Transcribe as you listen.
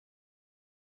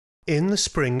In the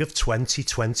spring of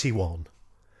 2021,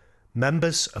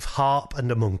 members of Harp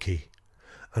and a Monkey,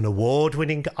 an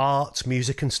award-winning art,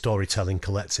 music and storytelling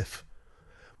collective,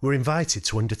 were invited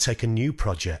to undertake a new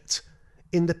project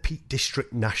in the Peak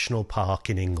District National Park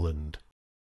in England.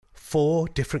 4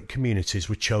 different communities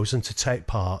were chosen to take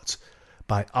part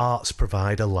by arts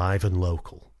provider Live and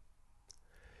Local.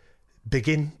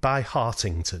 Biggin by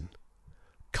Hartington,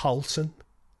 Calton,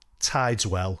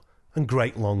 Tideswell and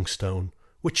Great Longstone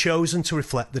were chosen to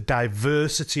reflect the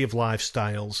diversity of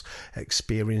lifestyles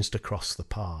experienced across the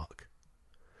park,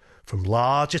 from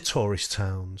larger tourist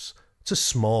towns to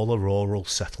smaller rural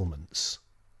settlements.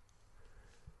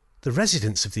 The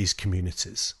residents of these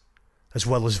communities, as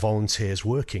well as volunteers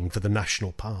working for the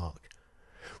national park,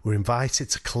 were invited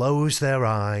to close their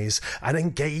eyes and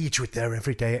engage with their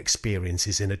everyday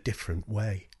experiences in a different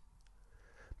way,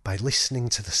 by listening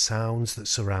to the sounds that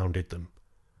surrounded them,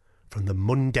 from the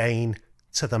mundane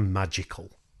to the magical.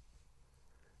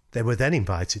 They were then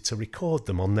invited to record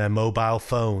them on their mobile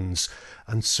phones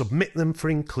and submit them for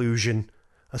inclusion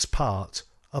as part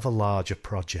of a larger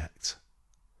project.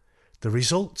 The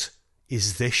result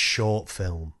is this short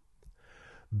film,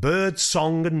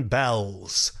 Birdsong and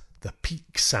Bells, the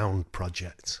Peak Sound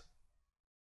Project.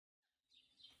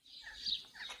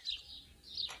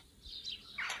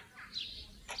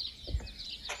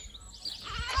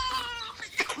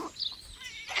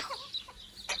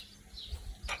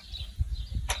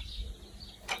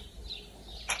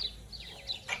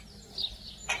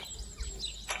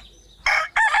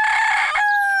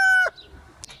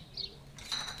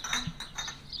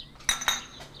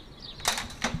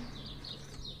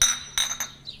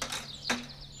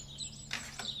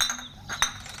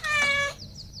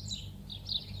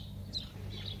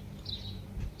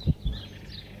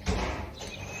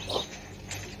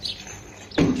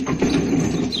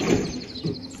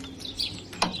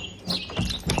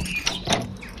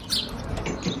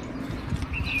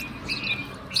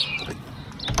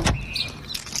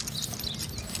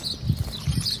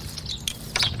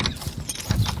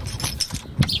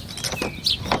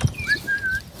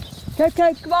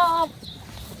 Okay, come on!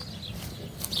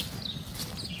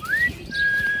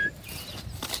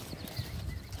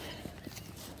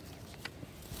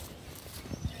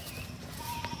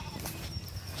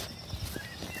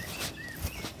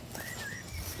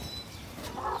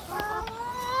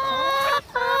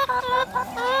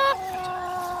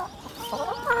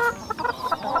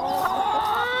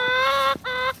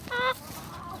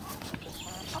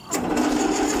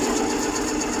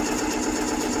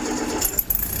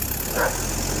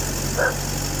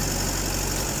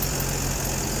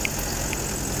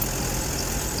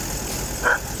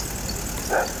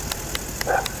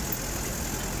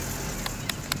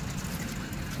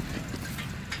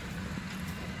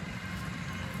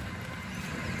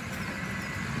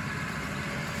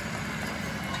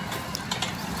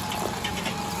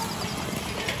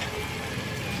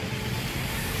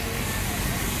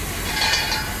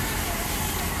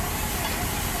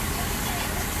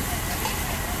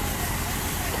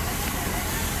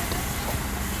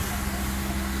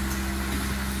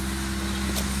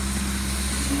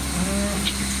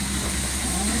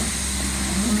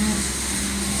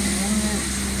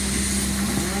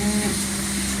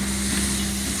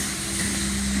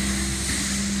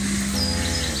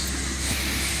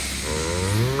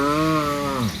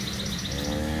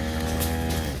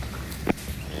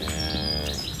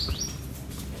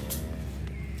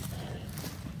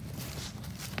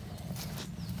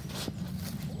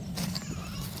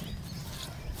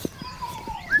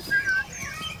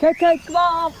 Okay, come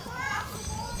on!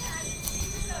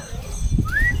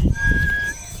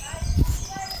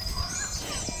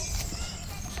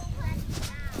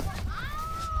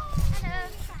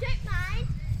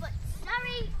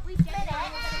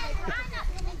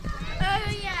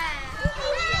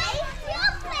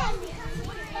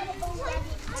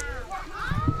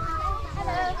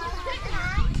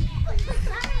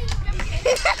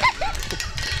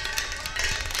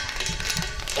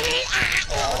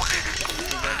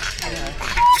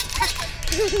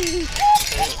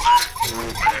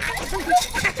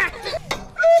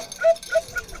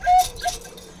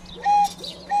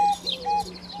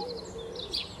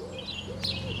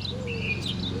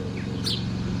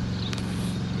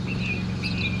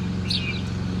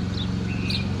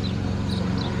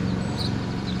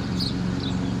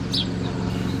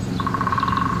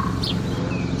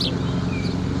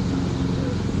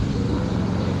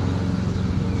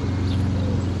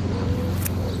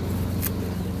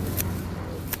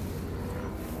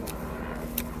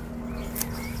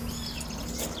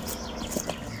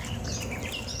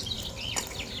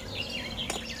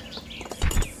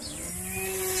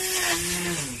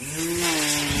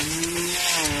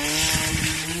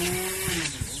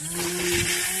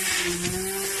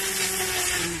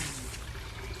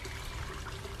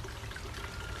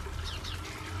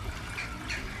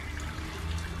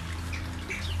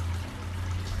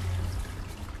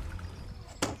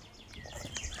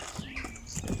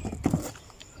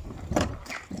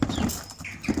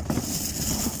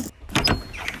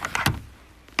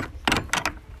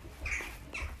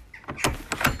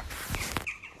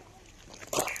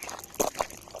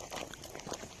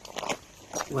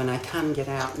 when I can get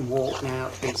out and walk now,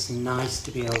 it's nice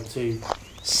to be able to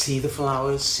see the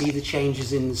flowers, see the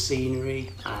changes in the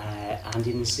scenery and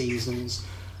in the seasons,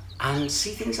 and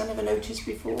see things I never noticed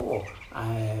before.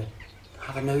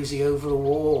 Have a nosy over a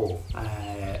wall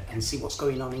and see what's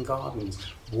going on in gardens.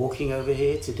 Walking over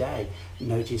here today,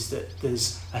 notice that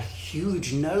there's a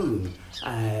huge gnome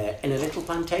in a little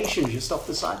plantation just off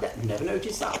the side there. Never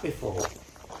noticed that before.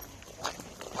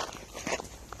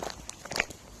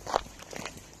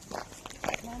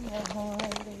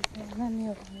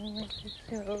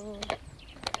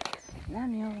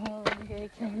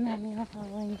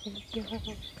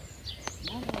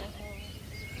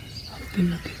 I've been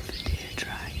looking for deer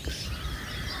tracks,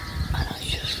 and I was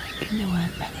just thinking there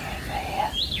weren't many over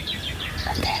here.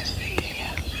 And there's the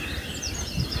deer.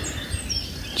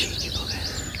 Cheeky buggers.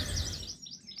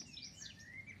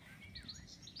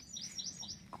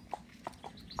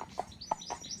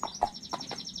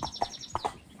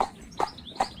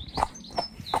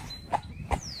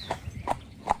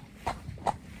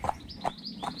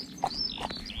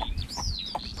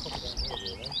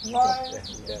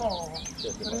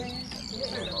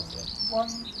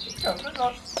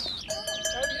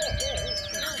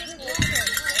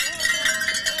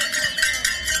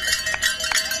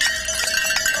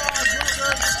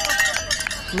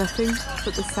 Nothing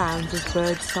but the sounds of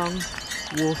birdsong,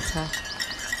 water,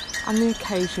 and the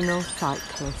occasional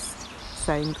cyclist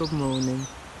saying good morning.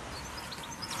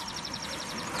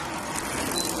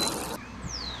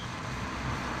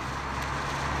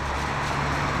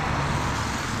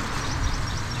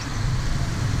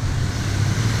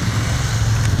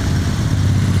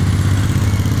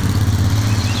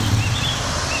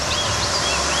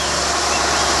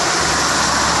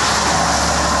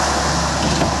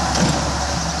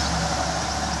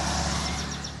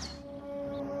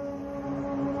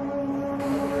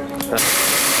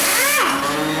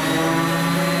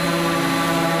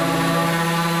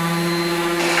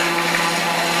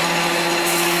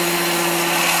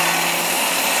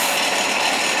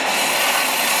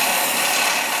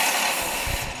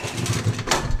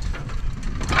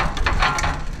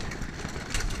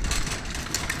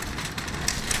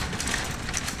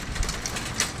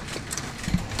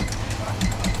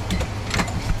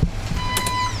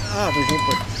 I was up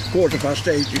at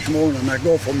 8:15 this morning. I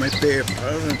go for my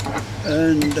paper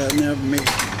and have my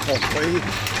coffee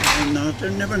and that.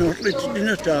 And never not, it's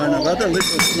dinner time. I've had a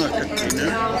little snack at dinner.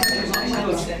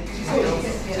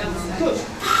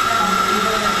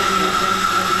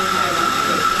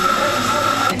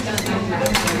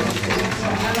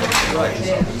 Right,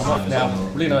 I'm off now.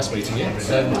 Really nice meeting you,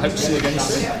 and hope to see you again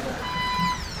soon.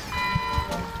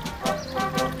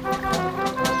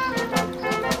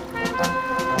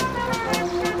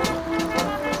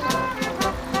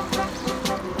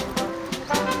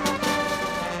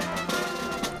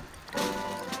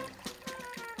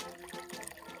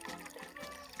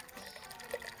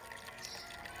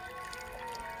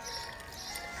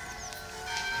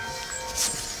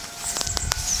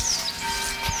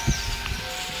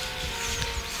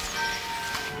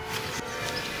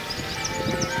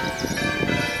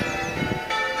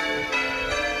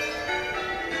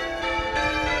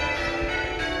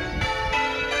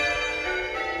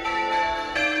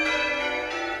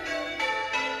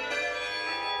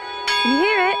 Can you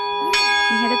hear it?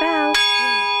 Can you hear the bell? Is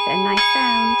it a nice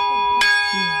sound?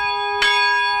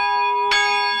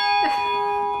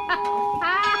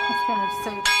 It's kind of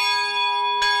so...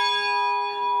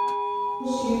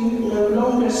 You no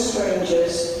longer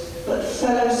strangers, but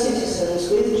fellow citizens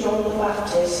with John the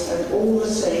Baptist and all the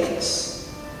saints,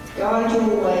 guide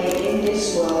your way in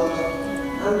this world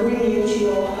and bring you to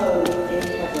your home in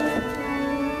heaven.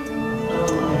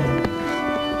 Amen.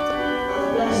 And the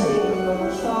blessing of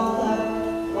the Father,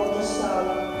 of the Son,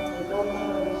 and of the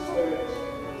Holy Spirit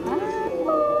be with you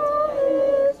all.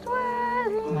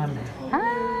 Amen.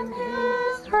 And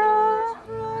his throne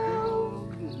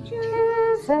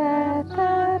is at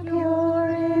the pure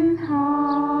in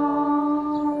heart.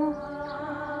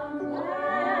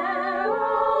 Where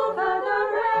over the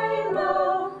rainbow,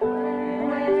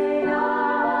 way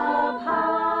up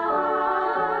high.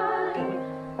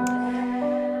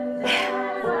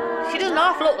 She doesn't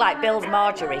half look like Bill's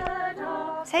Marjorie.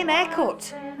 Same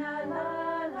haircut.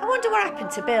 I wonder what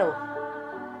happened to Bill.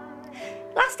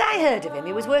 Last I heard of him,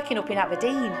 he was working up in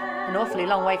Aberdeen, an awfully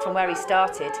long way from where he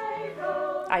started.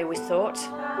 I always thought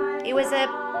he was a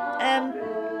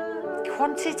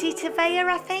quantity surveyor,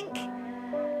 I think.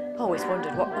 Always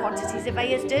wondered what quantity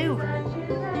surveyors do.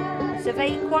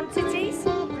 Survey quantities?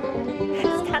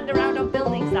 Stand around on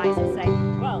building sites and say,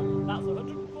 well, that's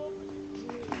 104.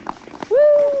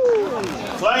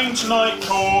 Woo! Playing tonight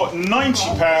for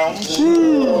 £90.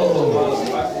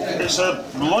 It's a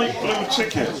light blue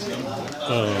ticket.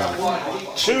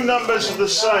 2 numbers are the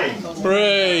same.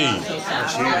 3.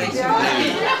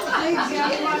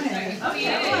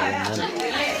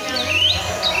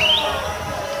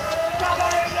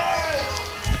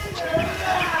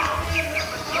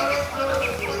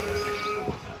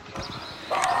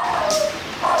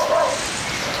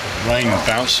 Rain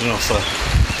bouncing off the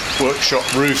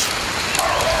workshop roof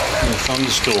in a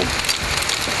thunderstorm.